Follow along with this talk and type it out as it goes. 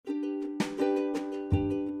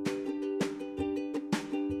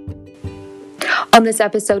On this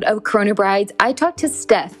episode of Corona Brides, I talked to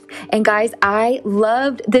Steph. And guys, I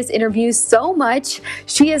loved this interview so much.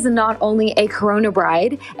 She is not only a Corona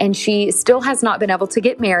bride, and she still has not been able to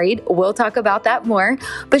get married. We'll talk about that more.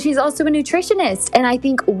 But she's also a nutritionist. And I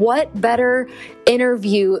think what better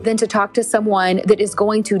interview than to talk to someone that is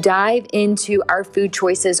going to dive into our food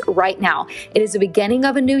choices right now. It is the beginning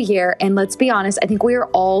of a new year. And let's be honest, I think we are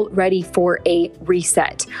all ready for a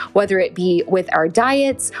reset, whether it be with our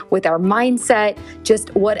diets, with our mindset,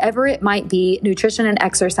 just whatever it might be, nutrition and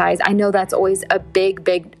exercise. I know that's always a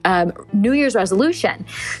big New Year's resolution.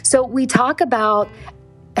 So we talk about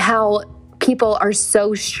how people are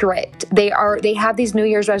so strict. They have these New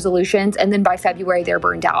Year's resolutions, and then by February they're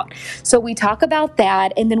burned out. So we talk about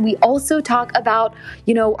that, and then we also talk about,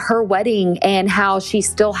 her wedding and how she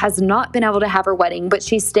still has not been able to have her wedding, but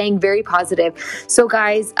she's staying very positive. So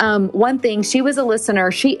guys, one thing, she is a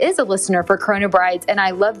listener for Corona Brides, and I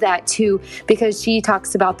love that too, because she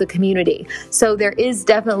talks about the community. So there is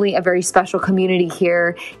definitely a very special community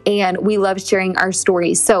here, and we love sharing our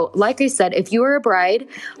stories. So like I said, if you are a bride,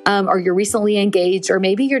 or you're recently engaged, or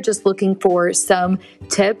maybe you're just looking for some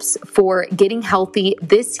tips for getting healthy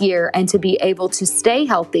this year and to be able to stay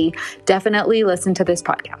healthy, definitely listen to this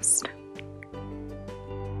podcast.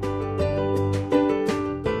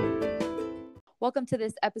 Welcome to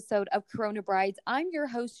this episode of Corona Brides. I'm your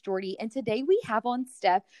host, Jordy, and today we have on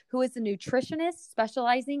Steph, who is a nutritionist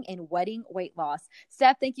specializing in wedding weight loss.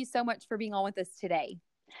 Steph, thank you so much for being on with us today.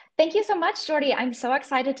 Thank you so much, Jordy. I'm so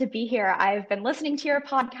excited to be here. I've been listening to your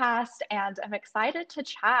podcast and I'm excited to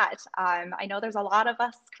chat. I know there's a lot of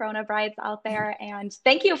us Corona brides out there, and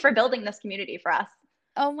thank you for building this community for us.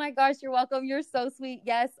 Oh my gosh, you're welcome. You're so sweet.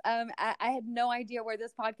 Yes, I had no idea where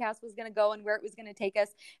this podcast was going to go and where it was going to take us,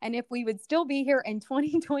 and if we would still be here in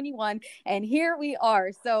 2021, and here we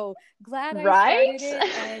are. So glad I started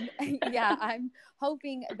it, and yeah, I'm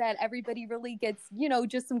hoping that everybody really gets,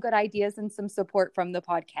 just some good ideas and some support from the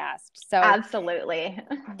podcast. So absolutely.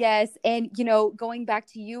 Yes. And, going back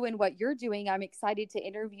to you and what you're doing, I'm excited to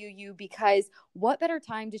interview you, because what better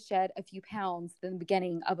time to shed a few pounds than the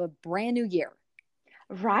beginning of a brand new year?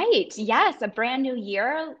 Right. Yes. A brand new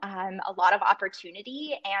year, a lot of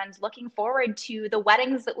opportunity, and looking forward to the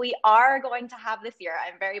weddings that we are going to have this year.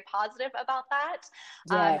 I'm very positive about that.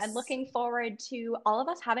 Yes. And looking forward to all of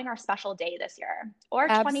us having our special day this year, or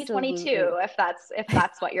Absolutely. 2022, if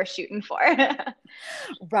that's what you're shooting for.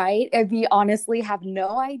 Right. And we honestly have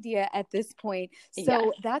no idea at this point. So Yes.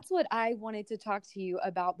 That's what I wanted to talk to you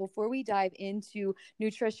about before we dive into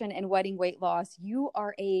nutrition and wedding weight loss. You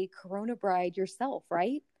are a Corona bride yourself, right?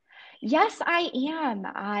 Yes, I am.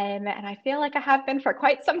 And I feel like I have been for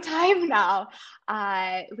quite some time now.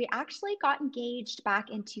 We actually got engaged back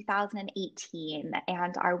in 2018,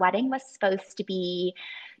 and our wedding was supposed to be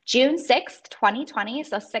June 6th, 2020.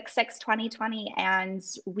 So 6/6/2020. And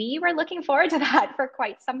we were looking forward to that for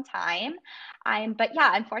quite some time. But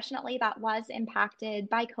yeah, unfortunately, that was impacted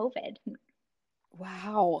by COVID.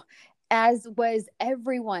 Wow. As was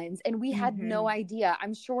everyone's. And we had no Mm-hmm. idea.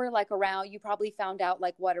 I'm sure you probably found out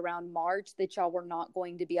around March that y'all were not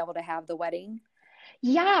going to be able to have the wedding.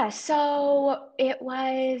 Yeah, so it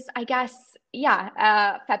was, I guess,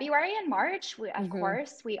 February and March, of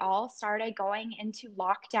course, we all started going into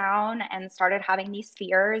lockdown and started having these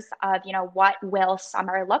fears of, what will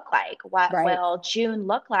summer look like? What Right. will June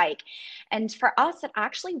look like? And for us, it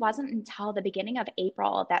actually wasn't until the beginning of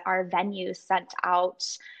April that our venue sent out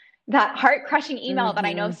that heart-crushing email that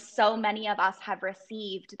I know so many of us have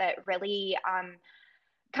received, that really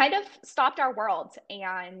kind of stopped our world.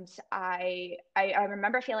 And I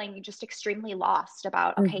remember feeling just extremely lost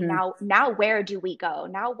about, okay, now where do we go?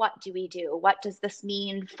 Now what do we do? What does this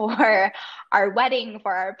mean for our wedding,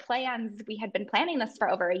 for our plans? We had been planning this for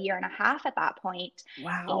over a year and a half at that point.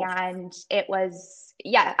 Wow. And it was,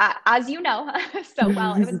 as you know so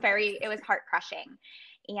well, it was heart crushing.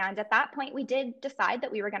 And at that point, we did decide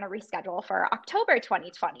that we were going to reschedule for October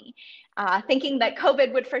 2020, thinking that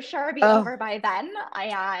COVID would for sure be over by then.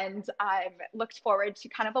 And I looked forward to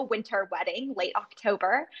kind of a winter wedding, late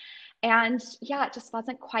October. And it just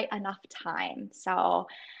wasn't quite enough time. So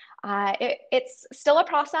it's still a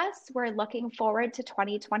process. We're looking forward to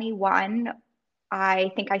 2021.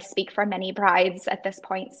 I think I speak for many brides at this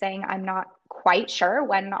point saying I'm not quite sure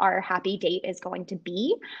when our happy date is going to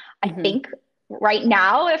be. I think right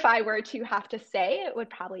now, if I were to have to say, it would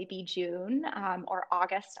probably be June or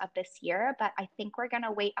August of this year. But I think we're going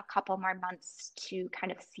to wait a couple more months to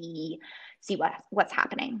kind of see what's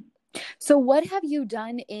happening. So what have you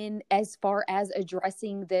done in as far as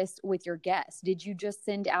addressing this with your guests? Did you just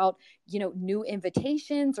send out, new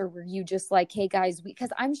invitations, or were you just like, hey guys, because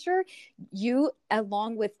I'm sure you,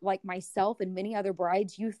 along with like myself and many other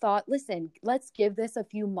brides, you thought, listen, let's give this a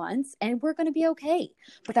few months and we're going to be okay.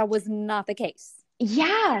 But that was not the case.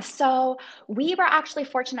 Yeah, so we were actually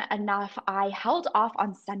fortunate enough. I held off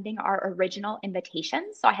on sending our original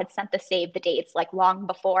invitations. So I had sent the save the dates like long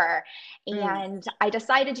before. Mm. And I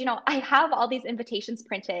decided, I have all these invitations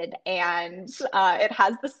printed and it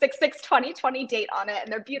has the 6/6/2020 date on it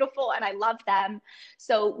and they're beautiful and I love them.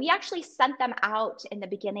 So we actually sent them out in the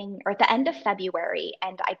beginning or at the end of February.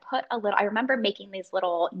 And I remember making these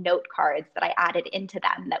little note cards that I added into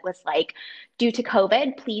them that was like, due to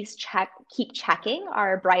COVID, please keep checking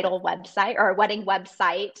our bridal website or our wedding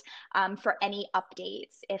website for any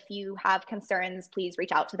updates. If you have concerns, please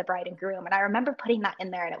reach out to the bride and groom. And I remember putting that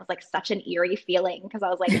in there, and it was like such an eerie feeling because I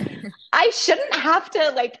was like, I shouldn't have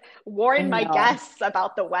to like I warn my know. guests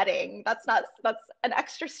about the wedding. That's an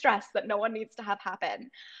extra stress that no one needs to have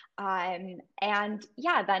happen. And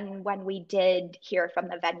yeah, then when we did hear from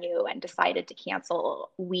the venue and decided to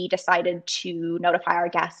cancel, we decided to notify our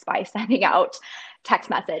guests by sending out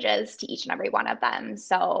text messages to each and every one of them.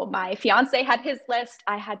 So my fiance had his list,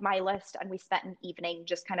 I had my list, and we spent an evening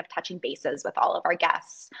just kind of touching bases with all of our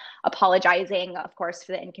guests, apologizing, of course,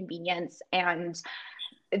 for the inconvenience. And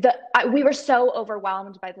we were so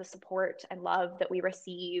overwhelmed by the support and love that we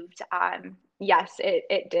received. Yes,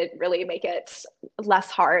 it did really make it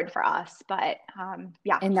less hard for us, but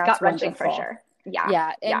yeah, And that's gut wrenching for wonderful. sure. Yeah, Yeah.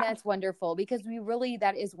 And yeah. that's wonderful because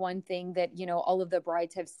that is one thing that, all of the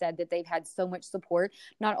brides have said that they've had so much support,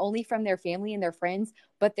 not only from their family and their friends,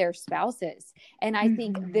 but their spouses. And I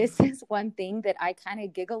think Mhm. this is one thing that I kind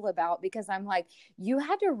of giggle about because I'm like, you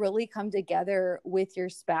had to really come together with your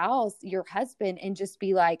spouse, your husband, and just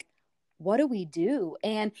be like, what do we do?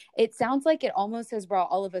 And it sounds like it almost has brought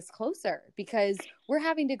all of us closer because we're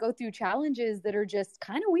having to go through challenges that are just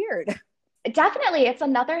kind of weird. Definitely, it's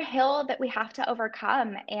another hill that we have to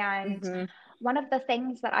overcome. And Hmm. one of the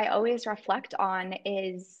things that I always reflect on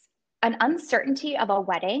is an uncertainty of a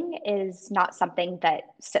wedding is not something that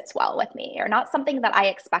sits well with me, or not something that I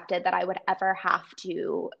expected that I would ever have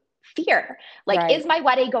to fear. Like, is Right. my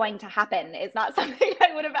wedding going to happen? Is not something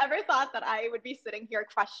I would have ever thought that I would be sitting here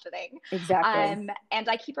questioning. Exactly. And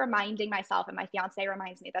I keep reminding myself, and my fiance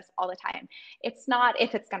reminds me this all the time. It's not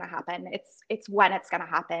if it's going to happen. It's when it's going to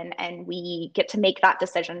happen, and we get to make that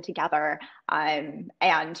decision together.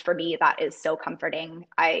 And for me, that is so comforting.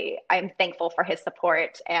 I'm thankful for his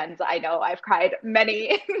support, and I know I've cried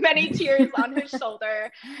many many tears on his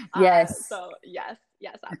shoulder. Yes. So yes,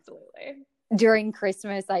 yes, absolutely. During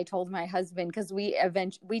Christmas, I told my husband because we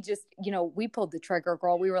just, we pulled the trigger,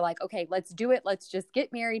 girl. We were like, okay, let's do it. Let's just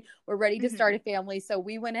get married. We're ready to start Hmm. a family. So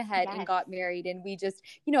we went ahead and Yes. got married, and we just,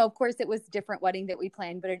 of course, it was a different wedding that we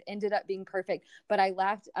planned, but it ended up being perfect. But I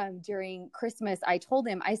laughed during Christmas. I told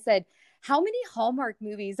him, I said, how many Hallmark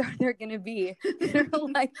movies are there going to be that are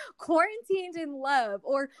like quarantined in love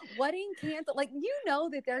or wedding canceled? Like,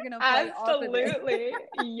 that they're going to play off of this. Absolutely.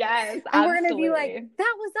 Yes, And we're going to be like, absolutely.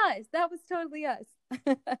 that was us. That was totally us.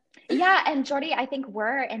 Yeah, and Jordy, I think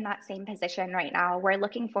we're in that same position right now. We're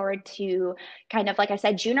looking forward to kind of, like I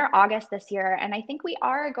said, June or August this year. And I think we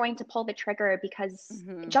are going to pull the trigger because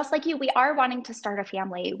Hmm. just like you, we are wanting to start a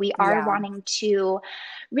family. We are Yeah. wanting to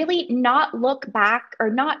really not look back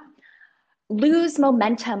or not lose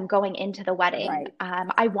momentum going into the wedding. Right.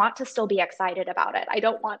 I want to still be excited about it. I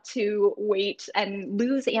don't want to wait and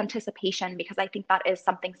lose anticipation because I think that is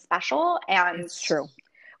something special. And It's true.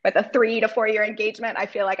 with a 3 to 4 year engagement, I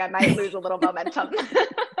feel like I might lose a little momentum.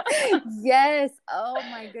 Yes. Oh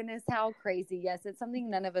my goodness. How crazy. Yes. It's something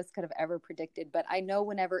none of us could have ever predicted, but I know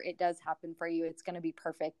whenever it does happen for you, it's going to be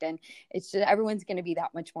perfect. And it's just, everyone's going to be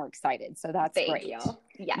that much more excited. So that's Thank great. you.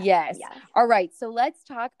 Yes, Yes. yes. All right. So let's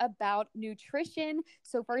talk about nutrition.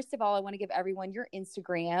 So first of all, I want to give everyone your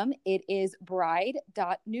Instagram. It is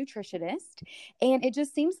bride.nutritionist. And it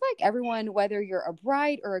just seems like everyone, whether you're a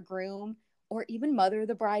bride or a groom, or even mother of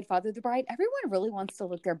the bride, father of the bride, everyone really wants to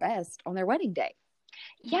look their best on their wedding day.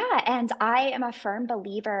 Yeah, and I am a firm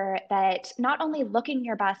believer that not only looking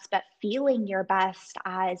your best, but feeling your best,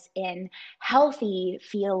 as in healthy,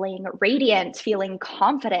 feeling radiant, feeling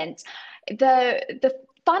confident. The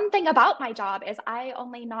fun thing about my job is I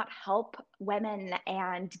only not help women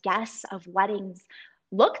and guests of weddings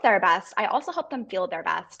look their best. I also help them feel their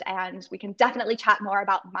best. And we can definitely chat more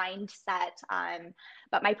about mindset.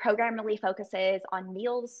 But my program really focuses on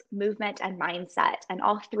meals, movement, and mindset. And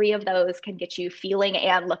all three of those can get you feeling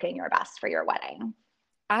and looking your best for your wedding.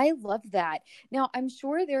 I love that. Now, I'm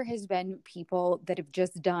sure there has been people that have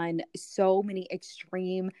just done so many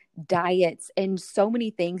extreme diets and so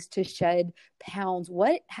many things to shed pounds.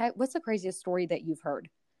 What's the craziest story that you've heard?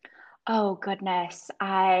 Oh goodness.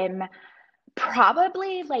 I'm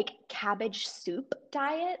probably like cabbage soup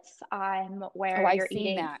diets, Oh, where I've you're seen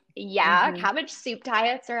eating, that. yeah, Hmm. cabbage soup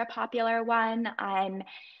diets are a popular one.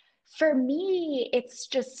 For me,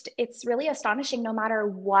 it's really astonishing no matter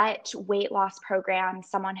what weight loss program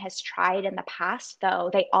someone has tried in the past, though,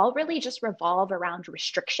 they all really just revolve around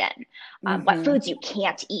restriction. What Hmm. foods you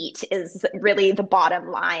can't eat is really the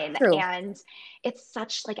bottom line. True. And it's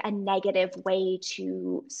such like a negative way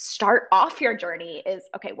to start off your journey is,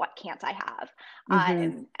 okay, what can't I have?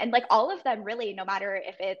 Hmm. And like all of them really, no matter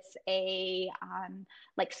if it's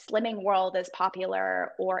like Slimming World is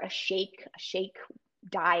popular or a shake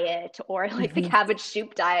diet or like the Hmm. cabbage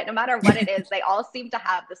soup diet, no matter what it is, they all seem to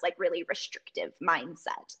have this like really restrictive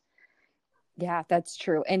mindset. Yeah, that's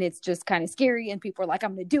true. And it's just kind of scary, and people are like,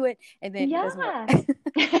 I'm going to do it. And then it doesn't work.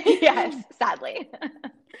 Yeah. Yes, sadly.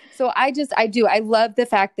 So I love the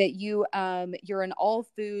fact that you're an all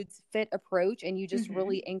foods fit approach, and you just Hmm.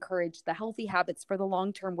 really encourage the healthy habits for the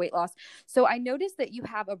long-term weight loss. So I noticed that you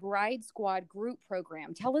have a Bride Squad group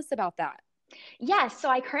program. Tell us about that. Yes, so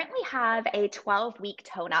I currently have a 12-week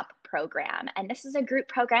tone up program. And this is a group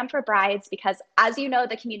program for brides because, as you know,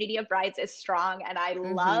 the community of brides is strong. And I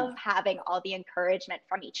Hmm. love having all the encouragement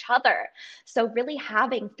from each other. So, really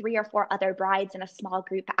having 3 or 4 other brides in a small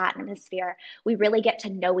group atmosphere, we really get to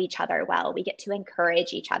know each other well. We get to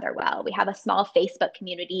encourage each other well. We have a small Facebook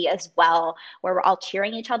community as well, where we're all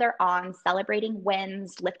cheering each other on, celebrating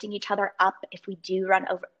wins, lifting each other up if we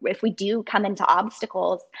do come into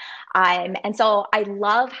obstacles. And so I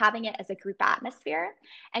love having it as a group atmosphere.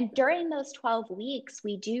 And during those 12 weeks,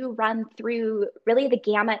 we do run through really the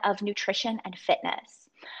gamut of nutrition and fitness.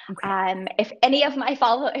 Okay. If any of my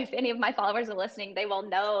followers are listening, they will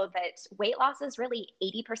know that weight loss is really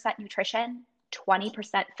 80% nutrition,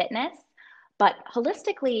 20% fitness. But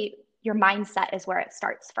holistically, your mindset is where it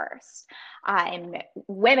starts first. Um,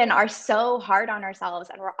 Women are so hard on ourselves,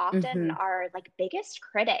 and we're often Hmm. our like biggest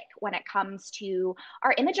critic when it comes to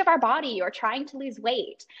our image of our body or trying to lose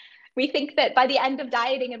weight. We think that by the end of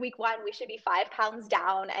dieting in week 1, we should be 5 pounds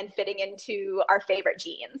down and fitting into our favorite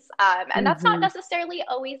jeans. And that's not Hmm. necessarily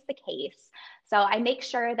always the case. So I make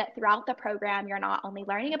sure that throughout the program, you're not only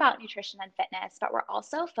learning about nutrition and fitness, but we're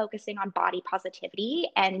also focusing on body positivity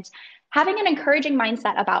and having an encouraging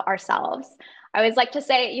mindset about ourselves. I always like to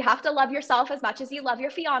say you have to love yourself as much as you love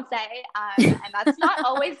your fiance. And that's not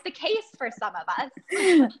always the case for some of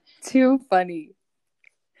us. Too funny.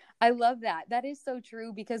 I love that. That is so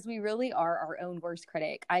true because we really are our own worst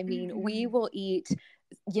critic. I mean, we Mhm. will eat,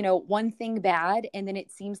 one thing bad, and then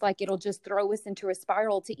it seems like it'll just throw us into a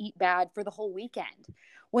spiral to eat bad for the whole weekend.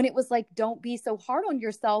 When it was like, don't be so hard on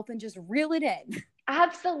yourself and just reel it in.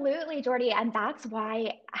 Absolutely, Jordy. And that's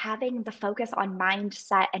why having the focus on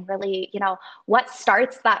mindset and really, what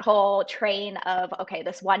starts that whole train of, okay,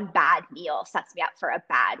 this one bad meal sets me up for a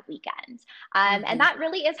bad weekend. And Hmm. that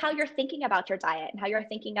really is how you're thinking about your diet and how you're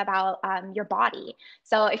thinking about your body.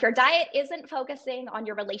 So if your diet isn't focusing on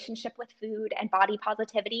your relationship with food and body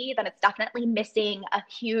positivity, then it's definitely missing a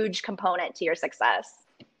huge component to your success.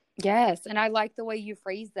 Yes, and I like the way you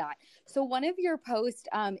phrase that. So one of your posts,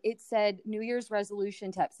 it said New Year's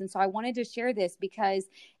resolution tips, and so I wanted to share this because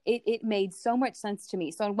it made so much sense to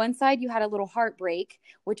me. So on one side you had a little heartbreak,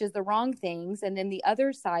 which is the wrong things, and then the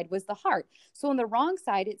other side was the heart. So on the wrong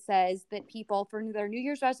side, it says that people for their New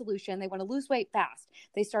Year's resolution they want to lose weight fast.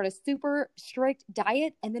 They start a super strict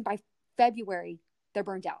diet, and then by February they're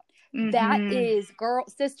burned out. That Hmm. is, girl,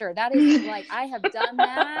 sister, that is like, I have done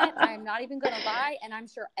that. I'm not even going to lie. And I'm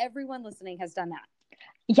sure everyone listening has done that.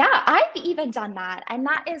 Yeah, I've even done that. And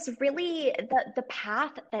that is really the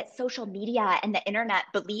path that social media and the internet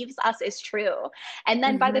believes us is true. And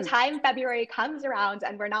then by the Hmm. time February comes around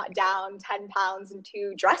and we're not down 10 pounds and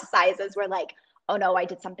 2 dress sizes, we're like, oh no, I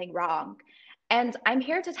did something wrong. And I'm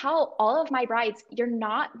here to tell all of my brides, you're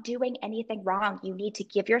not doing anything wrong. You need to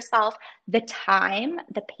give yourself the time,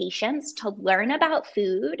 the patience to learn about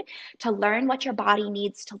food, to learn what your body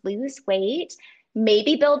needs to lose weight,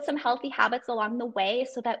 maybe build some healthy habits along the way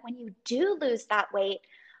so that when you do lose that weight,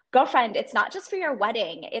 girlfriend, it's not just for your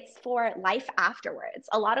wedding, it's for life afterwards.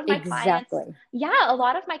 Exactly. A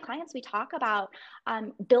lot of my clients, we talk about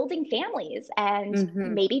building families and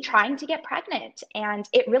Hmm. maybe trying to get pregnant. And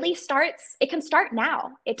it can start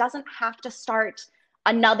now. It doesn't have to start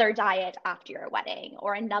another diet after your wedding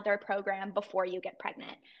or another program before you get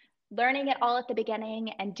pregnant. learning it all at the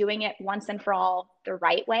beginning and doing it once and for all the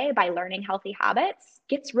right way by learning healthy habits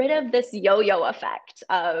gets rid of this yo-yo effect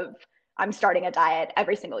of I'm starting a diet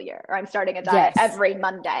every single year, or I'm starting a diet Yes. every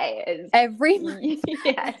Monday is Every Monday.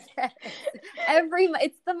 yes. Yes.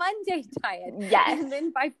 It's the Monday diet. Yes. And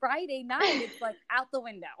then by Friday night, it's like out the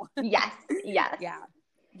window. Yes. Yes. Yeah.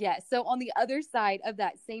 Yeah. So on the other side of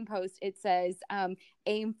that same post, it says,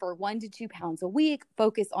 aim for 1 to 2 pounds a week,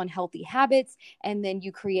 focus on healthy habits, and then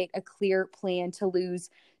you create a clear plan to lose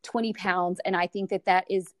 20 pounds. And I think that that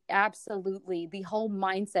is absolutely the whole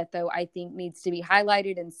mindset, though, I think needs to be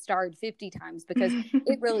highlighted and starred 50 times because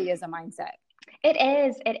it really is a mindset. It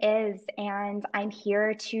is. It is. And I'm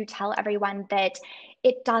here to tell everyone that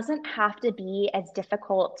it doesn't have to be as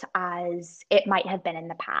difficult as it might have been in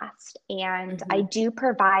the past. And I do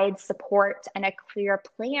provide support and a clear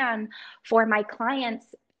plan for my clients.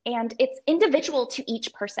 And it's individual to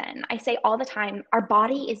each person. I say all the time, our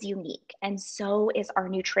body is unique, and so is our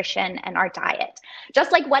nutrition and our diet.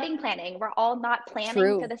 Just like wedding planning, we're all not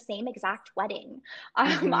planning for the same exact wedding.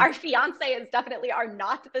 Our fiancés definitely are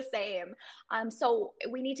not the same. So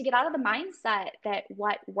we need to get out of the mindset that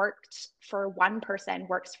what worked for one person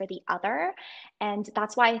works for the other. And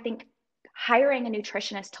that's why I think hiring a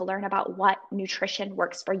nutritionist to learn about what nutrition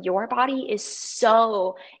works for your body is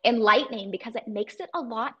so enlightening because it makes it a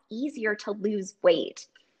lot easier to lose weight.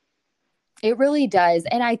 It really does.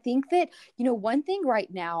 And I think that, one thing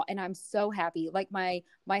right now, and I'm so happy, like my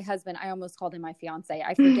husband, I almost called him my fiance.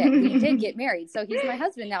 I forget. We did get married. So he's my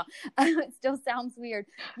husband now. It still sounds weird.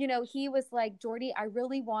 He was like, Jordy, I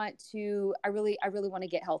really want to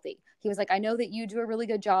get healthy. He was like, I know that you do a really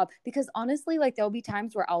good job because honestly, like there'll be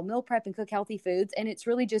times where I'll meal prep and cook healthy foods and it's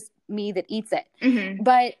really just me that eats it.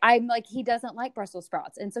 But I'm like, he doesn't like Brussels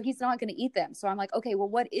sprouts. And so he's not going to eat them. So I'm like, okay, well,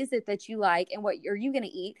 what is it that you like and what are you going to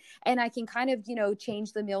eat? And I can kind of,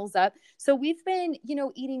 change the meals up. So we've been,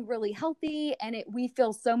 eating really healthy and we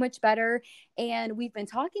feel so much better. And we've been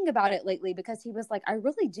talking about it lately because he was like, I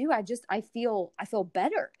really do. I feel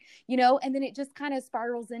better, and then it just kind of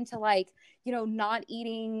spirals into like, not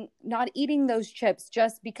eating those chips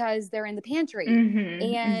just because they're in the pantry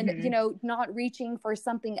and, not reaching for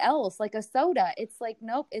something else like a soda. It's like,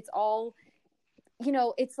 nope, it's all,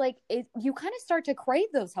 it's like you kind of start to crave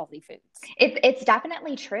those healthy foods. It's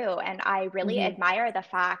definitely true. And I really admire the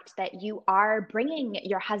fact that you are bringing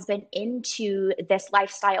your husband into this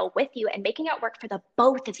lifestyle with you and making it work for the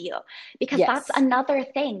both of you, because that's another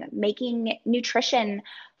thing, making nutrition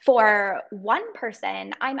for one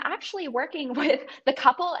person. I'm actually working with the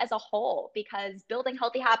couple as a whole because building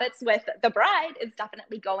healthy habits with the bride is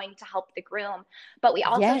definitely going to help the groom. But we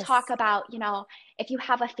also talk about, if you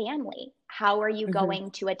have a family, how are you going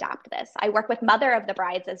to adapt this? I work with mother of the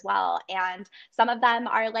brides as well. And some of them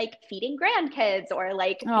are like feeding grandkids or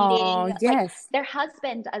like feeding like their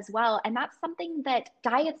husband as well. And that's something that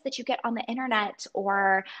diets that you get on the internet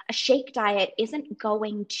or a shake diet isn't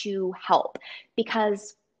going to help,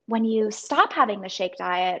 because when you stop having the shake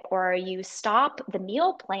diet or you stop the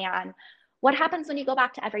meal plan, what happens when you go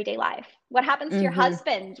back to everyday life? What happens to your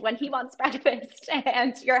husband when he wants breakfast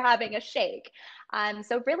and you're having a shake?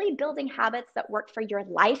 So really building habits that work for your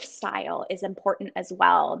lifestyle is important as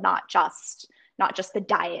well, not just the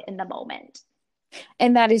diet in the moment.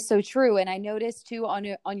 And that is so true. And I noticed too on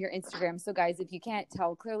your Instagram. So guys, if you can't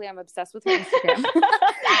tell, clearly I'm obsessed with her Instagram.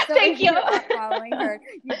 So Thank you. If you're not following her,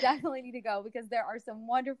 you definitely need to go because there are some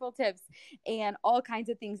wonderful tips and all kinds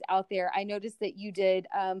of things out there. I noticed that you did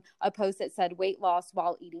a post that said weight loss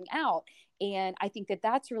while eating out. And I think that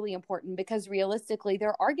that's really important because realistically,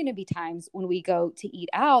 there are going to be times when we go to eat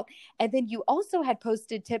out. And then you also had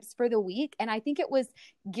posted tips for the week. And I think it was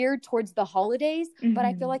geared towards the holidays, but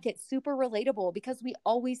I feel like it's super relatable because we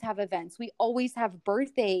always have events. We always have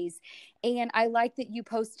birthdays. And I like that you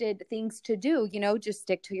posted things to do, just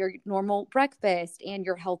stick to your normal breakfast and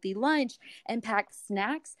your healthy lunch and pack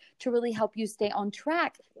snacks to really help you stay on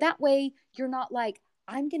track. That way you're not like,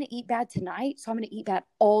 I'm going to eat bad tonight, so I'm going to eat bad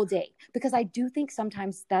all day, because I do think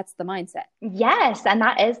sometimes that's the mindset. Yes, and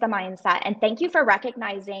that is the mindset. And thank you for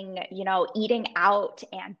recognizing, eating out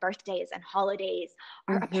and birthdays and holidays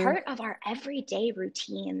are a part of our everyday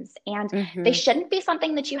routines, and they shouldn't be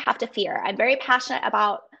something that you have to fear. I'm very passionate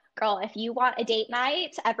about, girl, if you want a date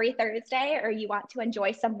night every Thursday or you want to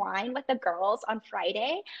enjoy some wine with the girls on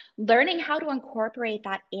Friday, learning how to incorporate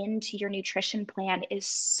that into your nutrition plan is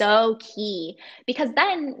so key, because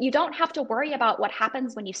then you don't have to worry about what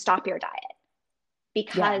happens when you stop your diet. Yeah.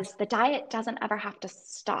 because the diet doesn't ever have to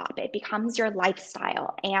stop. It becomes your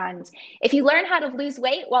lifestyle. And if you learn how to lose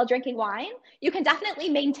weight while drinking wine, you can definitely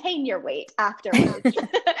maintain your weight afterwards.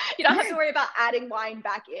 You don't have to worry about adding wine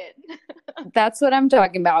back in. That's what I'm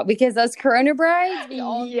talking about, because us Corona brides, we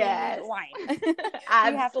all need Yes, wine. We have to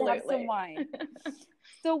have some absolutely. wine.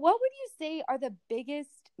 So what would you say are the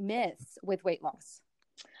biggest myths with weight loss?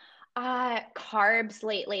 Carbs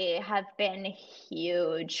lately have been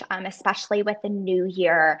huge, especially with the new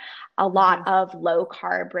year, a lot Mhm. of low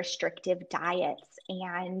carb restrictive diets.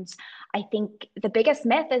 And I think the biggest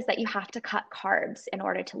myth is that you have to cut carbs in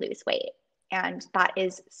order to lose weight. And that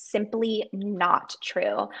is simply not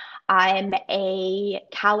true. I'm a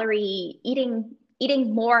calorie eating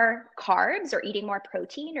more carbs or eating more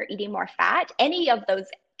protein or eating more fat, any of those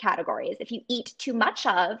categories, if you eat too much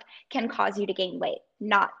of, can cause you to gain weight,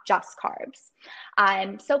 not just carbs.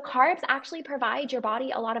 So carbs actually provide your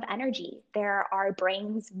body a lot of energy. They're our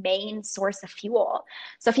brain's main source of fuel.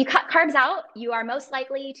 So if you cut carbs out, you are most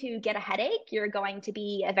likely to get a headache. You're going to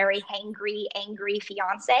be a very hangry, angry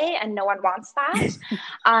fiance, and no one wants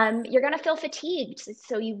that. You're going to feel fatigued,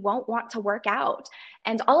 so you won't want to work out.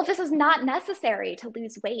 And all of this is not necessary to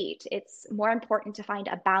lose weight. It's more important to find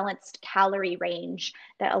a balanced calorie range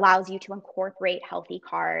that allows you to incorporate healthy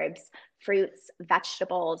carbs, fruits,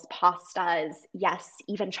 vegetables, pastas, yes,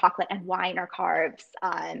 even chocolate and wine are carbs.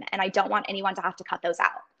 And I don't want anyone to have to cut those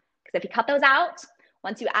out. Because if you cut those out,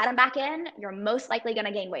 once you add them back in, you're most likely going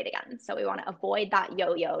to gain weight again. So we want to avoid that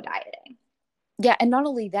yo-yo dieting. Yeah, and not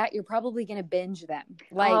only that, you're probably going to binge them.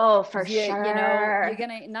 Like, Oh, for you're sure. going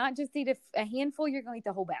to not just eat a handful, you're going to eat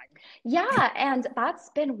the whole bag. Yeah, and that's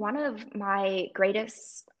been one of my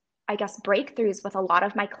greatest, I guess, breakthroughs with a lot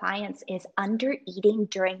of my clients is under eating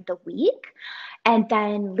during the week and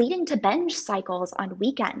then leading to binge cycles on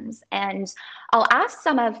weekends. And I'll ask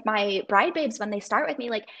some of my bride babes when they start with me,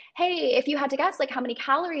 like, hey, if you had to guess, like, how many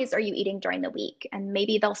calories are you eating during the week? And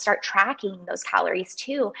maybe they'll start tracking those calories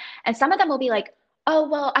too. And some of them will be like, oh,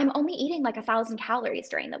 well, I'm only eating like 1,000 calories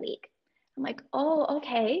during the week. I'm like, oh,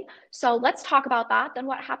 okay. So let's talk about that. Then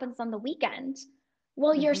what happens on the weekend?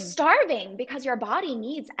 Well, you're Hmm. starving because your body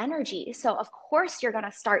needs energy. So, of course, you're going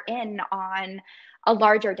to start in on a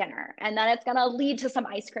larger dinner, and then it's going to lead to some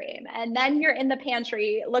ice cream. And then you're in the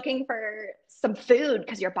pantry looking for some food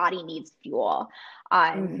because your body needs fuel.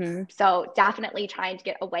 Hmm. So, definitely trying to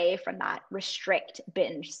get away from that restrict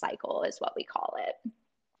binge cycle is what we call it.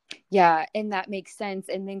 Yeah, and that makes sense.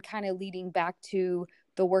 And then kind of leading back to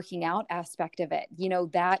the working out aspect of it,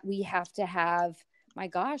 that we have to have, my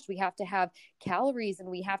gosh, we have to have calories and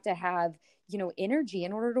we have to have, energy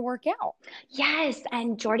in order to work out. Yes,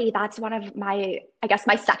 and Jordy, that's one of my, I guess,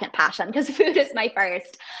 my second passion because food is my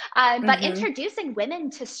first. But Hmm. introducing women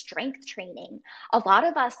to strength training. A lot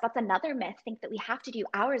of us, that's another myth, think that we have to do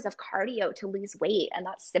hours of cardio to lose weight, and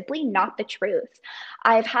that's simply not the truth.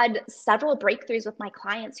 I've had several breakthroughs with my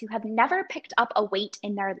clients who have never picked up a weight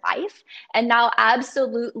in their life and now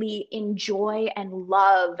absolutely enjoy and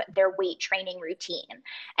love their weight training routine.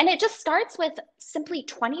 And it just starts with simply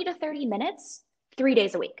 20 to 30 minutes 3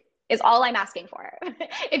 days a week is all I'm asking for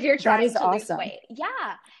if you're That trying is to lose awesome. weight. Yeah.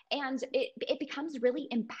 And it becomes really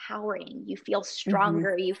empowering. You feel Hmm.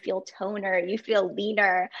 stronger, you feel toner, you feel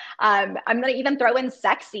leaner. I'm going to even throw in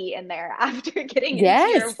sexy in there after getting into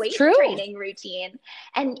your Yes, weight true. training routine.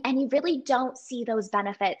 And you really don't see those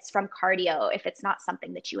benefits from cardio if it's not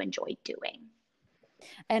something that you enjoy doing.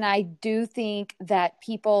 And I do think that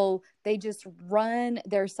people, they just run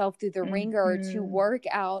themselves through the ringer to Mm-hmm. work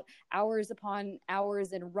out hours upon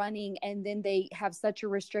hours and running, and then they have such a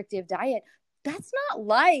restrictive diet. That's not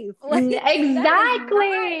life. Like, that is not,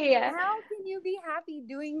 Exactly. how can you be happy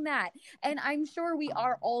doing that? And I'm sure we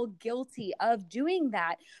are all guilty of doing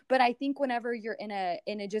that. But I think whenever you're in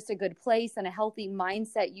a just a good place and a healthy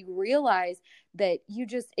mindset, you realize that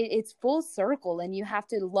it's full circle, and you have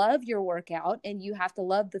to love your workout and you have to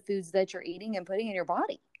love the foods that you're eating and putting in your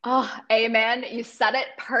body. Oh, amen. You said it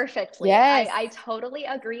perfectly. I, Yes. I totally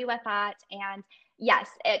agree with that. And yes,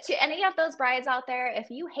 to any of those brides out there,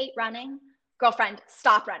 if you hate running, girlfriend,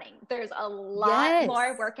 stop running. There's a lot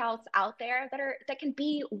more Yes. workouts out there that can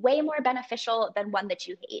be way more beneficial than one that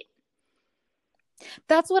you hate.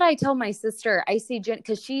 That's what I tell my sister. I see Jen,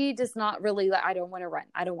 because she does not really, I don't want to run.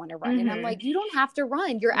 I don't want to run. And I'm Hmm. like, you don't have to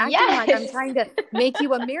run. You're acting like I'm Yes. trying to make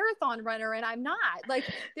you a marathon runner, and I'm not. Like,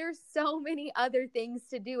 there's so many other things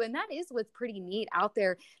to do. And that is what's pretty neat out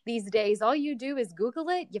there these days. All you do is Google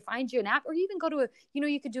it, you find you an app, or you even go to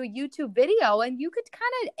you could do a YouTube video and you could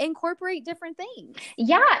kind of incorporate different things.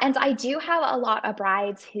 Yeah, and I do have a lot of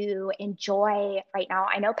brides who enjoy right now.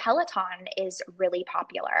 I know Peloton is really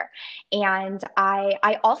popular, and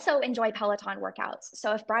I also enjoy Peloton workouts.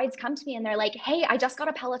 So if brides come to me and they're like, "Hey, I just got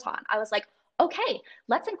a Peloton," I was like, "Okay,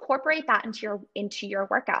 let's incorporate that into your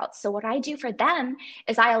workouts." So what I do for them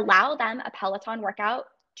is I allow them a Peloton workout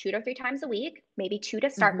 2 to 3 times a week, maybe two to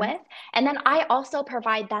start Hmm. with, and then I also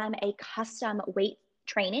provide them a custom weight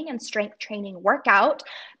training and strength training workout,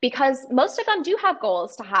 because most of them do have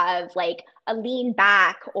goals to have like a lean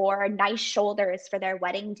back or nice shoulders for their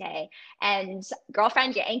wedding day. And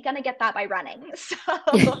girlfriend, you ain't gonna get that by running. So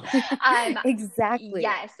um, Exactly.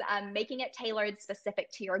 yes, making it tailored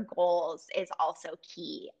specific to your goals is also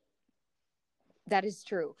key. That is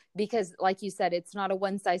true because like you said, it's not a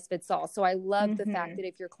one size fits all. So I love the fact Hmm. that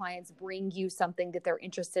if your clients bring you something that they're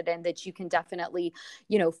interested in, that you can definitely,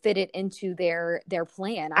 fit it into their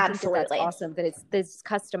plan. I think that that's Absolutely. awesome that it's this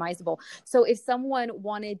customizable. So if someone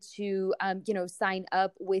wanted to, sign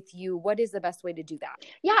up with you, what is the best way to do that?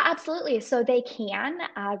 Yeah, absolutely. So they can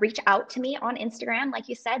reach out to me on Instagram, like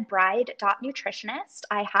you said, bride.nutritionist.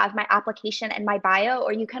 I have my application in my bio,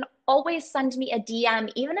 or you can always send me a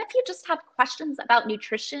DM, even if you just have questions about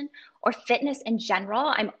nutrition or fitness in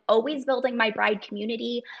general. I'm always building my bride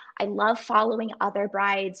community. I love following other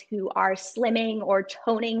brides who are slimming or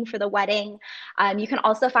toning for the wedding. You can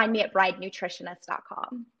also find me at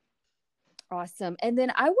bridenutritionist.com. Awesome. And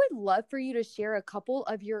then I would love for you to share a couple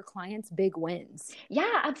of your clients' big wins.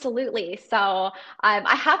 Yeah, absolutely. So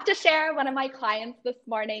I have to share one of my clients this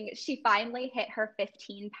morning. She finally hit her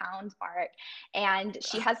 15-pound mark, and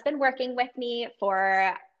she has been working with me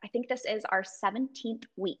for, I think this is our 17th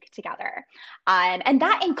week together. And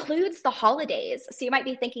that includes the holidays. So you might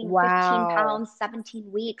be thinking 15 Wow. pounds,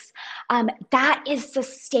 17 weeks. That is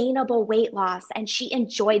sustainable weight loss. And she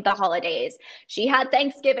enjoyed the holidays. She had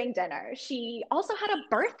Thanksgiving dinner. She also had a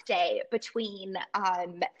birthday between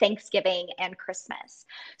Thanksgiving and Christmas.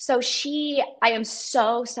 So I am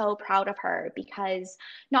so, so proud of her, because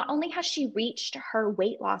not only has she reached her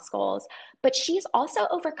weight loss goals, but she's also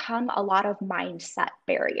overcome a lot of mindset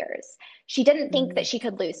barriers. She didn't think that Mm. she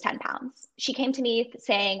could lose 10 pounds. She came to me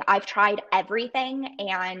saying, "I've tried everything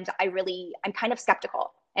and I'm kind of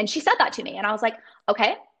skeptical." And she said that to me. And I was like,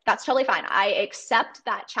 "Okay, that's totally fine. I accept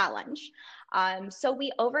that challenge." So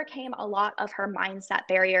we overcame a lot of her mindset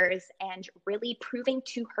barriers and really proving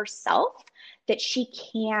to herself that she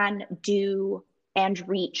can do and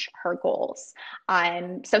reach her goals.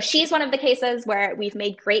 So she's one of the cases where we've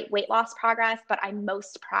made great weight loss progress, but I'm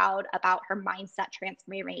most proud about her mindset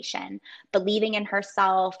transformation, believing in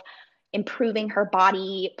herself, improving her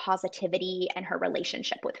body positivity, and her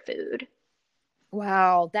relationship with food.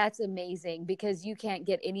 Wow, that's amazing because you can't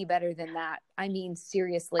get any better than that. I mean,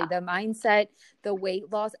 seriously, the mindset, the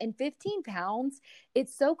weight loss, and 15 pounds,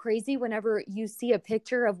 it's so crazy whenever you see a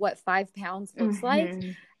picture of what 5 pounds looks like. Mm-hmm.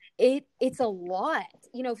 It's a lot.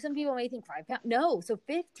 Some people may think 5 pounds. No, so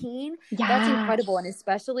 15, that's incredible. And Yes.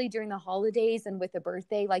 especially during the holidays and with a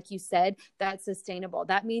birthday, like you said, that's sustainable.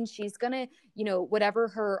 That means she's gonna, whatever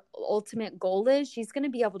her ultimate goal is, she's gonna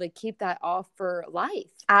be able to keep that off for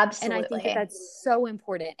life. And I think that Absolutely. that's so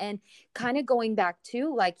important. And kind of going back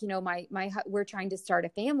to like, we're trying to start a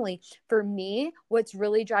family. For me, what's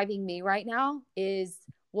really driving me right now is,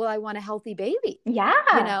 well, I want a healthy baby. You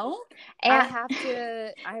Yeah. know, And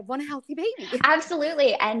I want a healthy baby.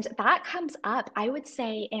 absolutely. And that comes up, I would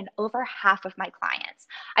say, in over half of my clients.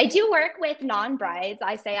 I do work with non brides.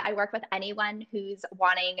 I say I work with anyone who's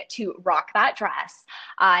wanting to rock that dress.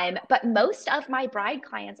 But most of my bride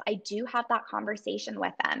clients, I do have that conversation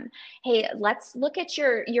with them. Hey, let's look at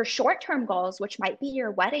your short term goals, which might be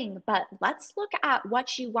your wedding, but let's look at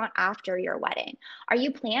what you want after your wedding. Are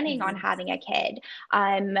you planning on Mhm. having a kid?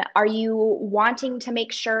 Are you wanting to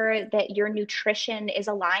make sure that your nutrition is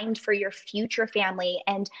aligned for your future family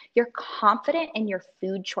and you're confident in your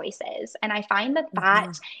food choices? And I find that that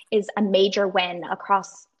Mhm. is a major win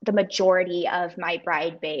across the majority of my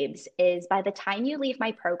bride babes, is by the time you leave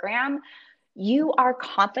my program, you are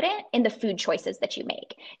confident in the food choices that you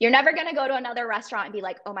make. You're never going to go to another restaurant and be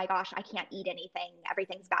like, "Oh my gosh, I can't eat anything.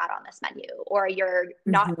 Everything's bad on this menu." Or you're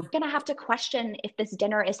not Mhm. going to have to question if this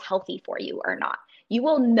dinner is healthy for you or not. You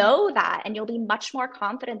will know that, and you'll be much more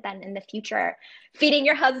confident then in the future, feeding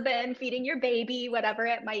your husband, feeding your baby, whatever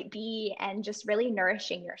it might be, and just really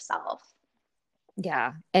nourishing yourself.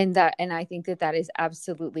 Yeah. And I think that that is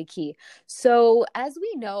absolutely key. So as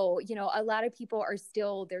we know, a lot of people are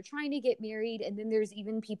still, they're trying to get married. And then there's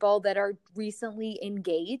even people that are recently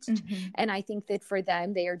engaged. Mm-hmm. And I think that for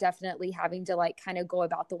them, they are definitely having to like kind of go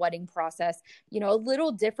about the wedding process, a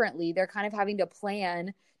little differently. They're kind of having to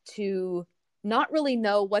plan to not really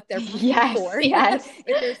know what they're yes, for, yes.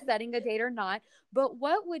 if they're setting a date or not. But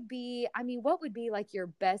what would be like your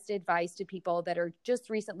best advice to people that are just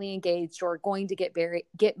recently engaged or going to get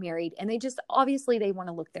married, and they just, obviously they want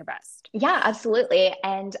to look their best? Yeah, absolutely.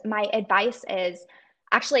 And my advice is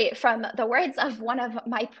actually from the words of one of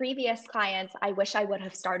my previous clients, I wish I would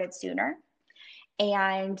have started sooner.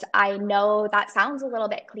 And I know that sounds a little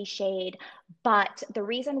bit cliched, but the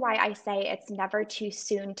reason why I say it's never too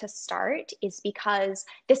soon to start is because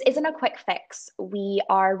this isn't a quick fix. We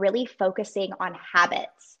are really focusing on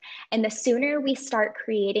habits. And the sooner we start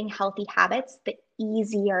creating healthy habits, the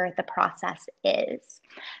easier the process is.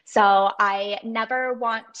 So I never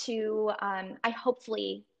want to, I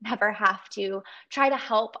hopefully never have to try to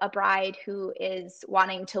help a bride who is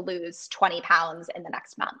wanting to lose 20 pounds in the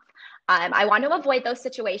next month. I want to avoid those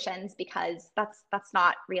situations because that's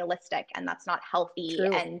not realistic and that's not healthy.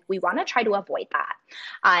 True. And we want to try to avoid that.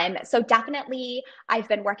 So definitely I've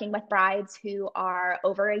been working with brides who are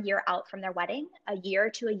over a year out from their wedding. A year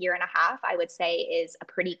to a year and a half, I would say, is a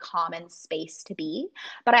pretty common space to be.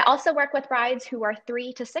 But I also work with brides who are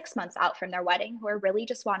 3 to 6 months out from their wedding, who are really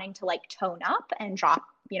just wanting to like tone up and drop,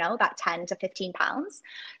 that 10 to 15 pounds.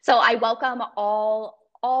 So I welcome all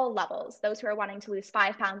levels, those who are wanting to lose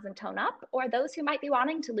 5 pounds and tone up, or those who might be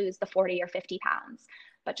wanting to lose the 40 or 50 pounds.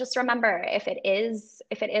 But just remember, if it is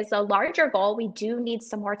a larger goal, we do need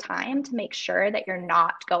some more time to make sure that you're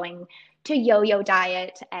not going to yo-yo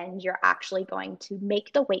diet and you're actually going to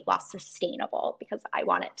make the weight loss sustainable, because I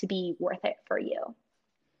want it to be worth it for you.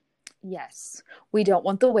 Yes. We don't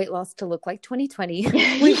want the weight loss to look like 2020.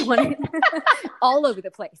 We want it all over the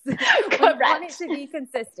place. Correct. We want it to be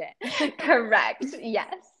consistent. Correct.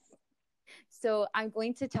 Yes. So I'm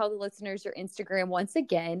going to tell the listeners your Instagram once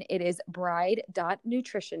again. It is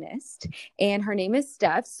bride.nutritionist, and her name is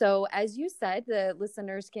Steph. So as you said, the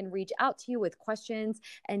listeners can reach out to you with questions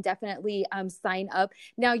and definitely sign up.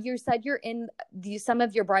 Now, you said some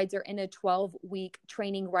of your brides are in a 12-week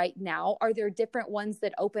training right now. Are there different ones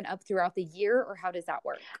that open up throughout the year, or how does that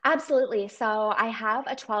work? Absolutely. So I have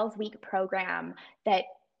a 12-week program that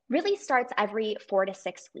really starts every 4 to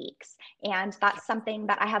 6 weeks. And that's something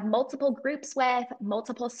that I have multiple groups with,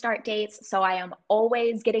 multiple start dates. So I am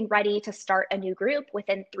always getting ready to start a new group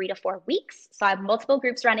within 3 to 4 weeks. So I have multiple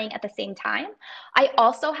groups running at the same time. I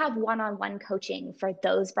also have one-on-one coaching for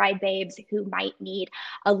those bride babes who might need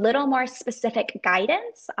a little more specific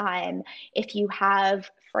guidance. If you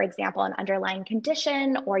have, for example, an underlying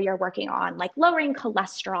condition, or you're working on like lowering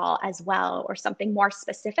cholesterol as well, or something more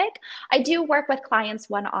specific, I do work with clients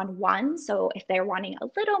one-on-one. So if they're wanting a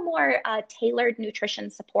little more tailored nutrition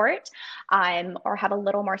support, or have a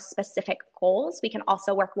little more specific goals, we can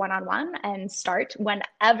also work one-on-one and start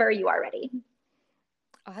whenever you are ready.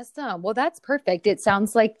 Awesome. Well, that's perfect. It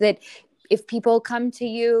sounds like that if people come to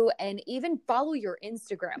you and even follow your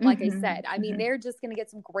Instagram, like I said, I mean, they're just going to get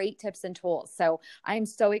some great tips and tools. So I'm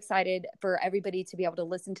so excited for everybody to be able to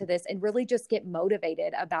listen to this and really just get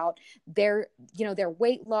motivated about their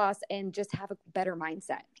weight loss and just have a better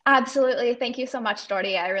mindset. Absolutely. Thank you so much,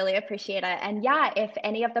 Jordy. I really appreciate it. And yeah, if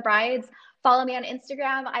any of the brides follow me on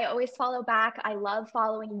Instagram, I always follow back. I love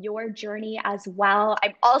following your journey as well.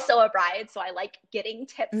 I'm also a bride, so I like getting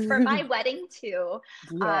tips for my wedding too.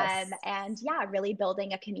 Yes. And yeah, really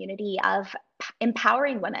building a community of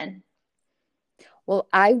empowering women. Well,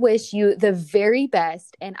 I wish you the very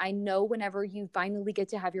best. And I know whenever you finally get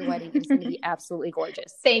to have your wedding, it's going to be absolutely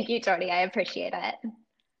gorgeous. Thank you, Jordy. I appreciate it.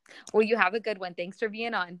 Well, you have a good one. Thanks for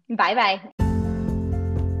being on. Bye-bye.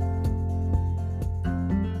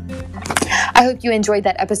 I hope you enjoyed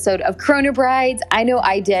that episode of Corona Brides. I know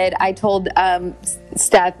I did. I told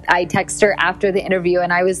Steph, I texted her after the interview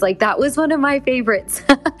and I was like, that was one of my favorites.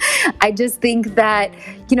 I just think that,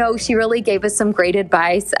 she really gave us some great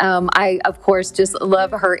advice. I, of course, just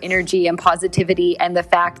love her energy and positivity and the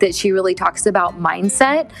fact that she really talks about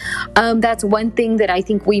mindset. That's one thing that I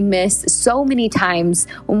think we miss so many times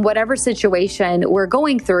in whatever situation we're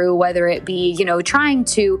going through, whether it be, trying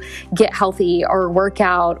to get healthy or work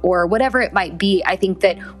out or whatever it might be. I think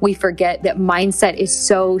that we forget that mindset is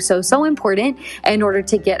so, so, so important in order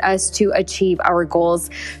to get us to achieve our goals.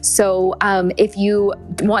 So if you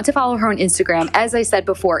want to follow her on Instagram, as I said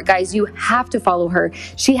before, guys, you have to follow her.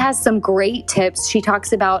 She has some great tips. She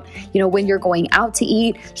talks about, when you're going out to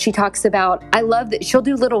eat, she talks about, I love that she'll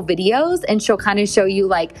do little videos and she'll kind of show you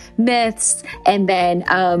like myths and then,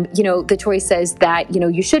 the choices that,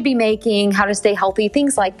 you should be making, how to stay healthy,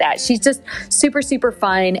 things like that. She's just super, super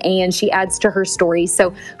fun and she adds to her story.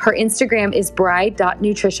 So her Instagram is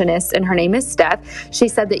bride.nutritionist and her name is Steph. She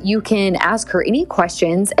said that you can ask her any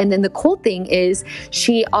questions. And then the cool thing is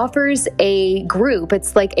she offers a group.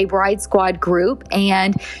 It's like a Bride Squad group,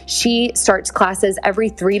 and she starts classes every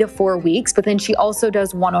 3 to 4 weeks, but then she also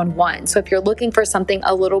does one-on-one. So if you're looking for something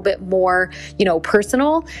a little bit more,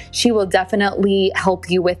 personal, she will definitely help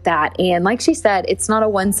you with that. And like she said, it's not a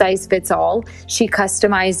one size fits all. She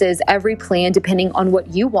customizes every plan depending on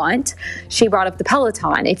what you want. She brought up the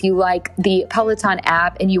Peloton. If you like the Peloton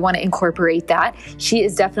app and you want to incorporate that, she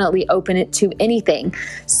is definitely open to anything.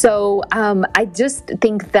 So I just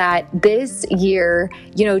think that this year,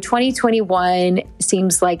 2021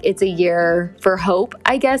 seems like it's a year for hope,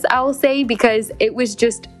 I guess I'll say, because it was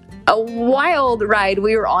just a wild ride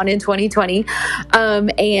we were on in 2020.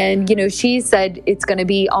 And, she said it's going to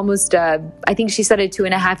be almost, I think she said a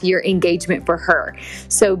 2.5-year engagement for her.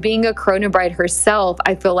 So being a Corona bride herself,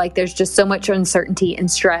 I feel like there's just so much uncertainty and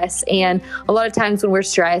stress. And a lot of times when we're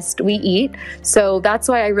stressed, we eat. So that's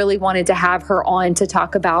why I really wanted to have her on to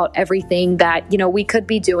talk about everything that, we could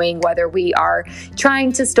be doing, whether we are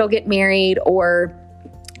trying to still get married or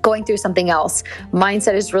going through something else.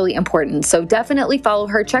 Mindset is really important. So definitely follow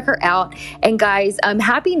her, check her out. And guys,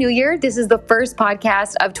 Happy New Year. This is the first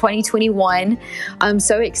podcast of 2021. I'm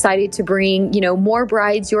so excited to bring, more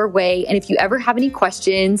brides your way. And if you ever have any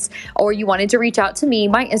questions or you wanted to reach out to me,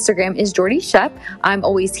 my Instagram is Jordy Shep. I'm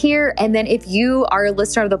always here. And then if you are a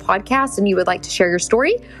listener of the podcast and you would like to share your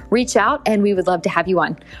story, reach out and we would love to have you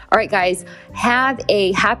on. All right, guys, have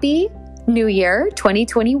a happy New Year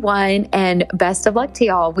 2021 and best of luck to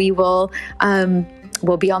y'all. We'll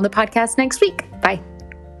be on the podcast next week. Bye.